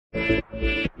Hello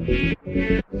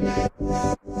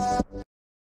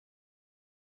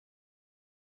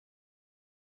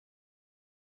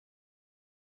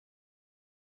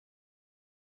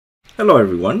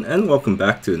everyone, and welcome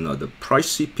back to another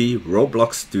PrizeCP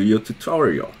Roblox Studio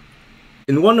tutorial.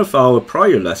 In one of our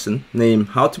prior lessons named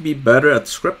How to Be Better at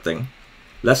Scripting,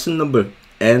 lesson number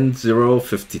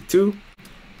N052,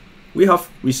 we have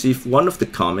received one of the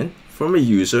comments from a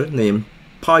user named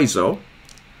Paizo,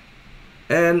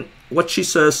 and what she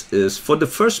says is, for the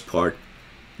first part,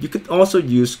 you could also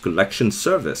use collection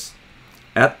service,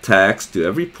 add tags to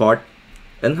every part,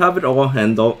 and have it all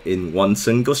handled in one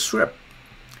single script.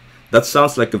 That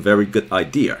sounds like a very good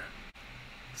idea.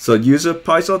 So user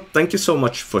Paizo, thank you so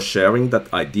much for sharing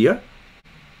that idea.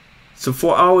 So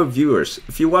for our viewers,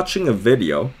 if you're watching a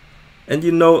video and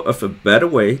you know of a better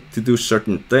way to do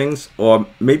certain things, or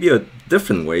maybe a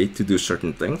different way to do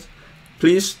certain things,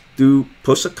 please do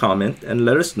post a comment and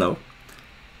let us know.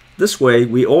 This way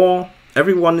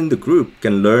everyone in the group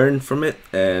can learn from it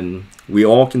and we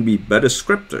all can be better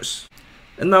scripters.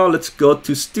 And now let's go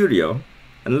to Studio.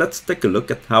 And let's take a look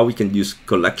at how we can use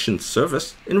collection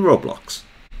service in Roblox.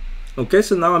 Okay,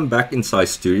 so now I'm back inside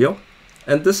Studio,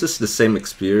 and this is the same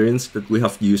experience that we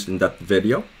have used in that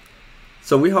video.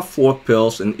 So we have 4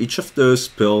 pills, and each of those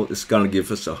pills is gonna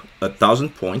give us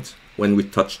 1,000 points when we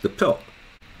touch the pill.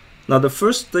 Now the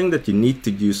first thing that you need to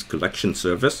use collection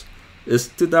service is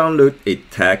to download a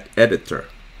tag editor.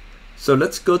 So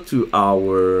let's go to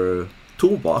our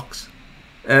toolbox.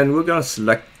 And we're going to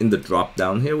select in the drop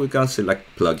down here, we're going to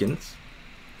select plugins.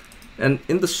 And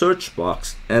in the search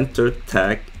box, enter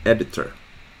tag editor.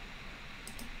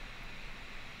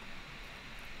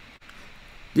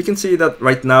 You can see that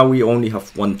right now we only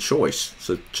have one choice.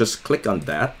 So just click on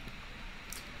that.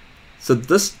 So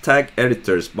this tag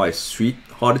editor is by Sweet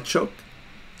Artichoke.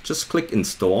 Just click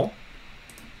install.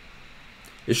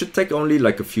 It should take only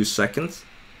like a few seconds.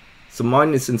 So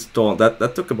mine is installed.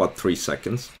 That took about 3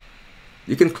 seconds.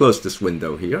 You can close this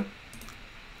window here.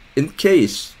 In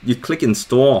case you click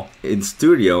install in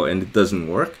Studio and it doesn't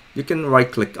work, you can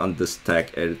right click on this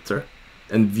tag editor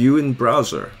and view in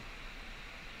browser.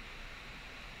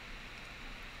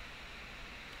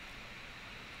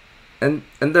 And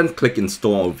then click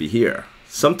install over here.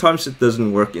 Sometimes it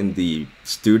doesn't work in the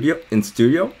Studio,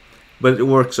 but it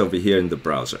works over here in the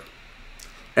browser.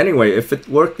 Anyway, if it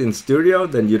worked in Studio,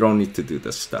 then you don't need to do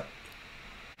this step.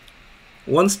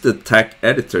 Once the tag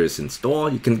editor is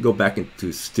installed, you can go back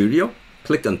into Studio,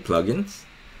 click on plugins,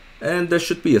 and there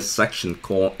should be a section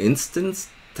called instance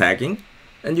tagging,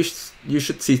 and you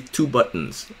should see 2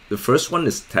 buttons. The first one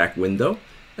is tag window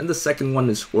and the second one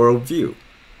is world view.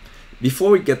 Before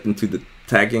we get into the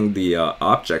tagging the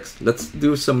objects, let's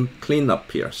do some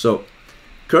cleanup here. So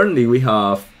currently we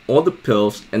have all the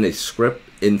pills and a script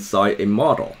inside a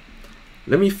model.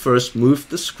 Let me first move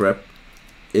the script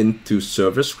into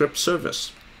server script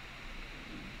service.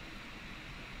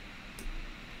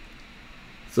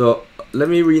 So let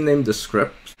me rename the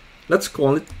script. Let's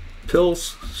call it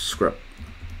pills script,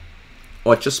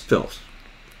 or just pills.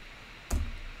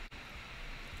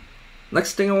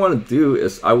 Next thing I want to do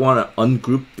is I want to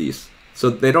ungroup these, so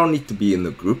they don't need to be in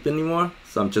the group anymore.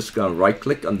 So I'm just going to right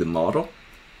click on the model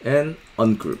and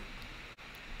ungroup.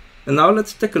 And now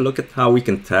let's take a look at how we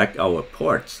can tag our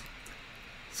parts.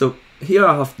 So here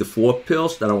I have the 4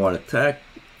 pills that I want to tag.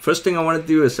 First thing I want to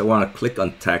do is I want to click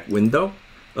on tag window.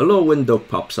 A little window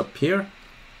pops up here.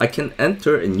 I can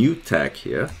enter a new tag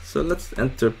here. So let's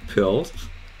enter pills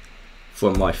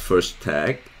for my first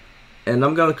tag. And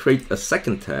I'm going to create a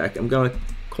second tag. I'm going to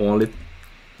call it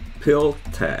pill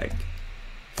tag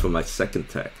for my second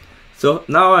tag. So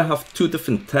now I have 2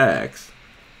 different tags.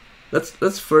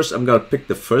 Let's first, I'm going to pick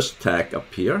the first tag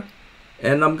up here.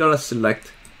 And I'm going to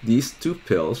select these 2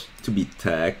 pills to be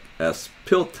tagged as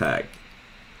pill tag.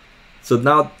 So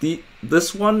now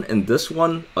this one and this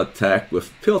one are tagged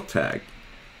with pill tag.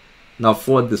 Now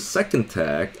for the second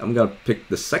tag, I'm gonna pick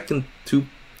the second 2,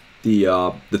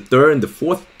 the third and the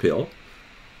fourth pill.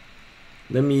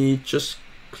 Let me just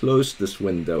close this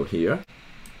window here.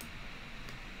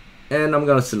 And I'm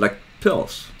gonna select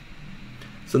pills.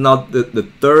 So now the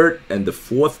third and the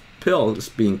fourth pill is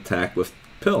being tagged with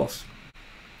pills.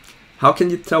 How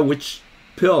can you tell which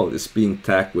pill is being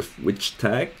tagged with which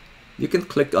tag? You can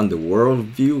click on the world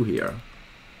view here.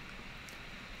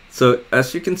 So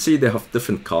as you can see, they have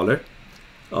different color.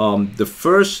 The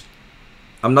first,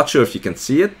 I'm not sure if you can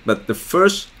see it, but the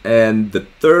first and the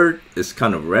third is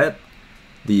kind of red.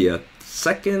 The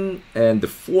second and the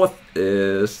fourth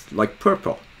is like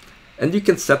purple. And you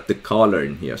can set the color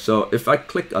in here. So if I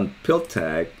click on pill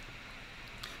tag,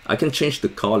 I can change the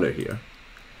color here.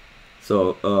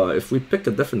 So if we pick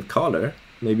a different color,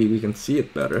 maybe we can see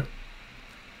it better.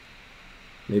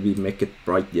 Maybe make it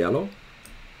bright yellow.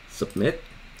 Submit.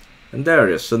 And there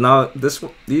it is. So now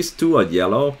these two are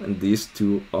yellow and these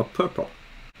two are purple.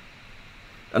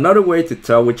 Another way to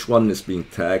tell which one is being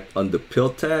tagged on the pill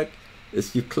tag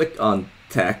is you click on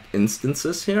tag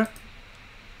instances here,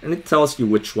 and it tells you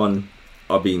which one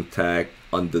are being tagged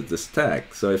under this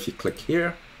tag. So if you click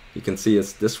here, you can see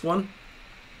it's this one,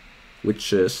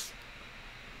 which is,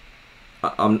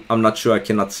 I'm not sure, I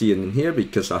cannot see it in here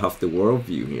because I have the world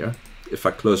view here. If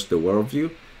I close the world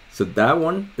view, so that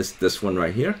one is this one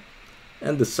right here,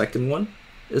 and the second one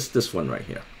is this one right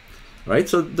here. Right,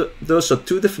 so those are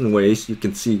two different ways you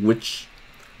can see which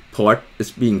part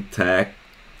is being tagged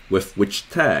with which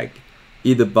tag,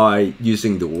 either by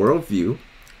using the world view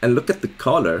and look at the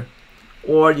color,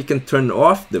 or you can turn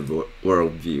off the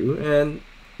world view and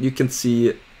you can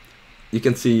see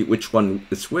which one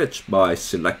is which by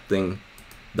selecting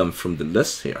them from the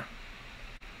list here.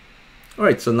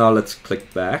 Alright, so now let's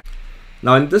click back.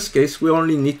 Now in this case we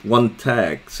only need one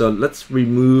tag, so let's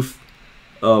remove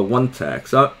one tag.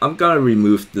 So I'm gonna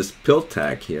remove this pill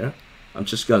tag here. I'm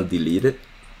just gonna delete it,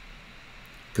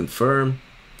 confirm,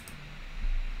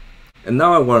 and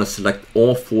now I want to select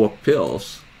all 4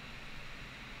 pills.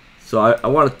 So I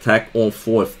want to tag all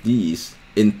 4 of these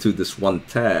into this one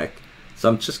tag. So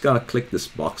I'm just gonna click this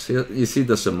box here. You see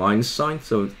there's a minus sign,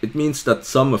 so it means that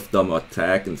some of them are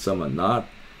tagged and some are not.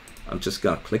 I'm just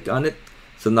gonna click on it.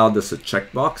 So now there's a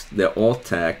checkbox. They're all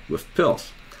tagged with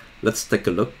pills. Let's take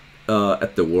a look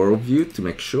at the world view to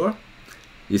make sure.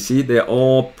 You see they're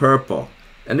all purple,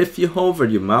 and if you hover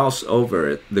your mouse over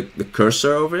it, the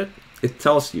cursor over it, it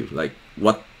tells you like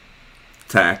what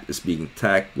tag is being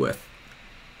tagged with,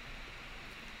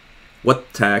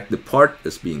 what tag the part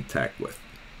is being tagged with.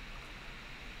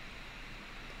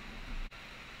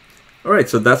 Alright,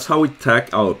 so that's how we tag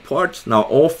our parts. Now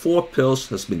all 4 pills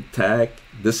has been tagged.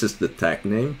 This is the tag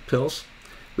name, pills.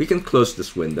 We can close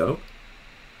this window.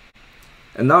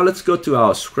 And now let's go to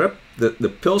our script, the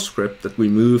pill script that we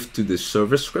moved to the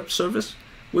server script service.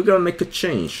 We're going to make a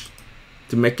change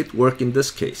to make it work in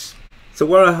this case. So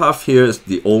what I have here is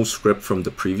the old script from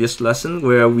the previous lesson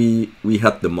where we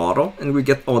had the model and we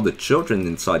get all the children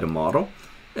inside the model.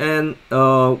 And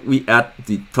we add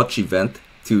the touch event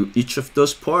to each of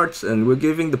those parts, and we're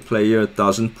giving the player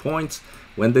 1,000 points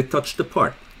when they touch the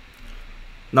part.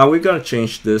 Now we're going to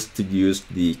change this to use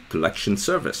the collection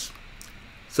service.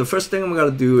 So first thing I'm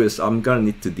going to do is I'm going to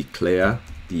need to declare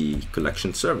the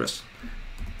collection service.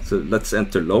 So let's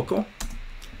enter local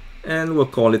and we'll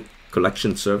call it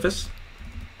collection service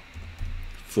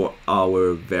for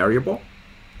our variable.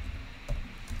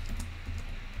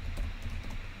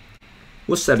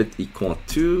 We'll set it equal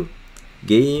to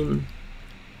game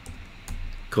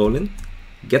colon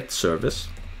get service,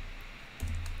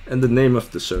 and the name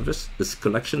of the service is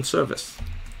collection service.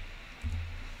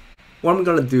 What I'm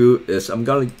going to do is I'm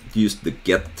going to use the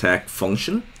get tag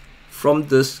function from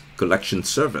this collection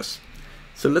service.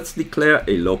 So let's declare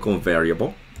a local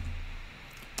variable,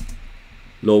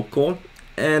 local,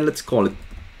 and let's call it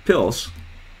pills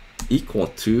equal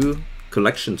to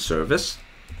collection service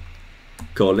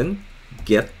colon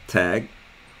get tag,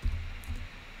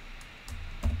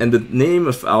 and the name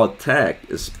of our tag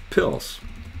is pills.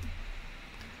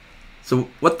 So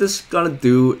what this is gonna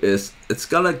do is it's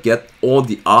gonna get all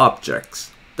the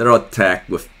objects that are tagged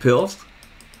with pills,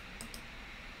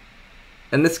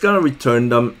 and it's gonna return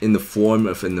them in the form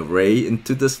of an array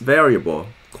into this variable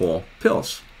called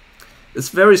pills. It's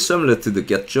very similar to the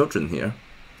get children here.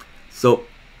 So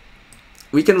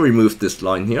we can remove this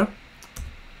line here,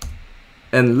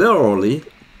 and literally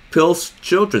pills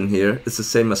children here is the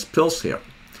same as pills here.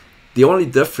 The only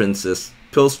difference is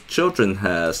pills children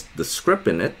has the script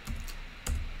in it,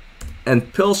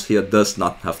 and pills here does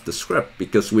not have the script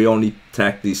because we only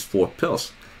tag these 4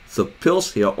 pills. So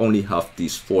pills here only have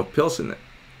these 4 pills in it.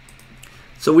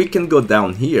 So we can go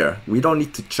down here. We don't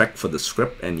need to check for the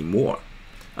script anymore.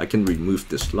 I can remove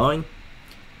this line,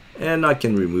 and I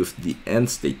can remove the end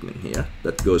statement here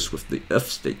that goes with the if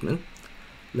statement.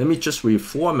 Let me just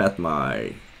reformat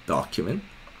my document.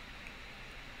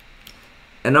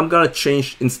 And I'm gonna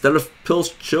change, instead of pills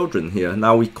children here,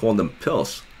 now we call them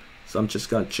pills. So I'm just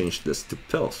gonna change this to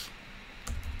pills.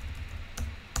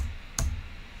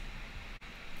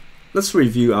 Let's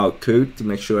review our code to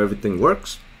make sure everything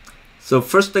works. So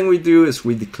first thing we do is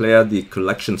we declare the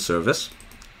collection service,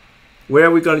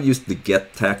 where we're gonna use the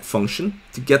get tag function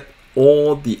to get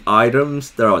all the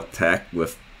items that are tagged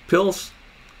with pills.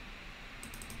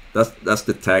 That's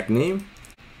the tag name.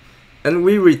 And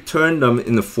we return them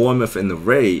in the form of an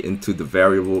array into the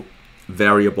variable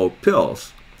variable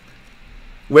pills,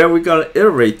 where we're going to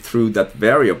iterate through that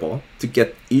variable to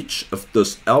get each of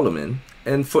those elements.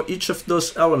 And for each of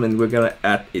those elements, we're going to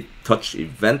add a touch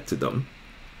event to them.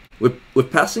 We're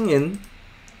passing in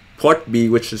part B,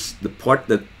 which is the part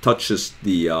that touches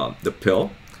the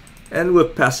pill, and we're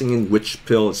passing in which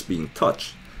pill is being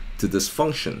touched to this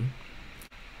function.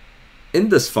 In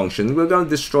this function, we're going to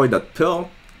destroy that pill,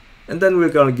 and then we're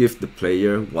going to give the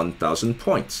player 1000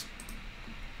 points.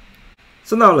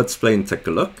 So now let's play and take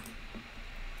a look.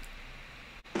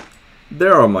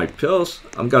 There are my pills.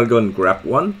 I'm going to go and grab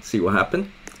one, see what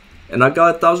happened. And I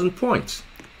got 1000 points.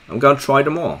 I'm going to try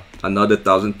them all. Another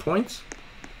 1000 points.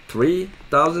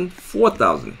 3000,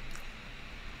 4000.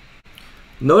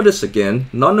 Notice again,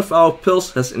 none of our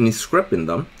pills has any script in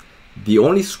them. The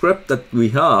only script that we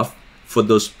have for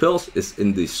those pills is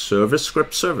in the service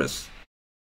script service.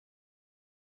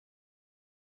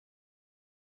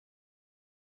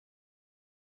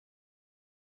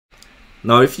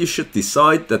 Now, if you should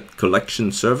decide that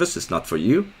collection service is not for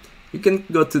you, you can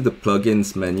go to the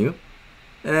plugins menu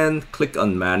and click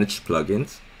on manage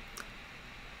plugins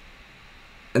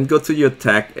and go to your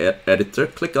tag editor,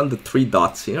 click on the 3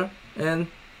 dots here and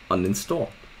uninstall.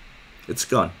 It's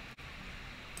gone.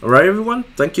 Alright everyone,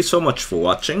 thank you so much for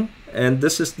watching, and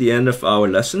this is the end of our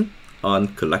lesson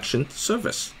on collection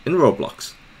service in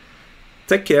Roblox.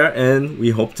 Take care, and we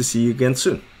hope to see you again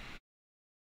soon.